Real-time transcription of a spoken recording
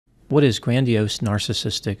What is grandiose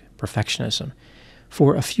narcissistic perfectionism?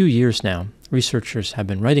 For a few years now, researchers have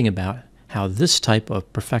been writing about how this type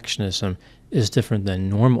of perfectionism is different than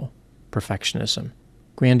normal perfectionism.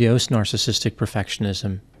 Grandiose narcissistic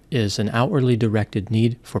perfectionism is an outwardly directed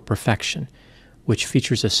need for perfection, which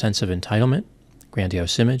features a sense of entitlement,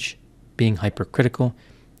 grandiose image, being hypercritical,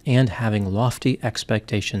 and having lofty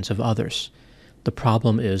expectations of others. The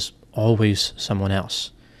problem is always someone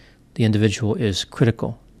else. The individual is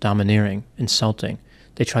critical, domineering, insulting.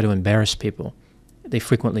 They try to embarrass people. They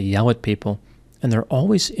frequently yell at people, and they're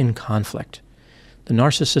always in conflict. The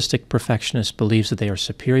narcissistic perfectionist believes that they are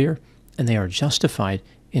superior, and they are justified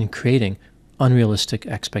in creating unrealistic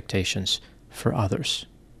expectations for others.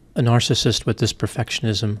 A narcissist with this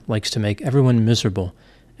perfectionism likes to make everyone miserable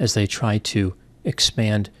as they try to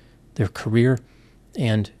expand their career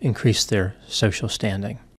and increase their social standing.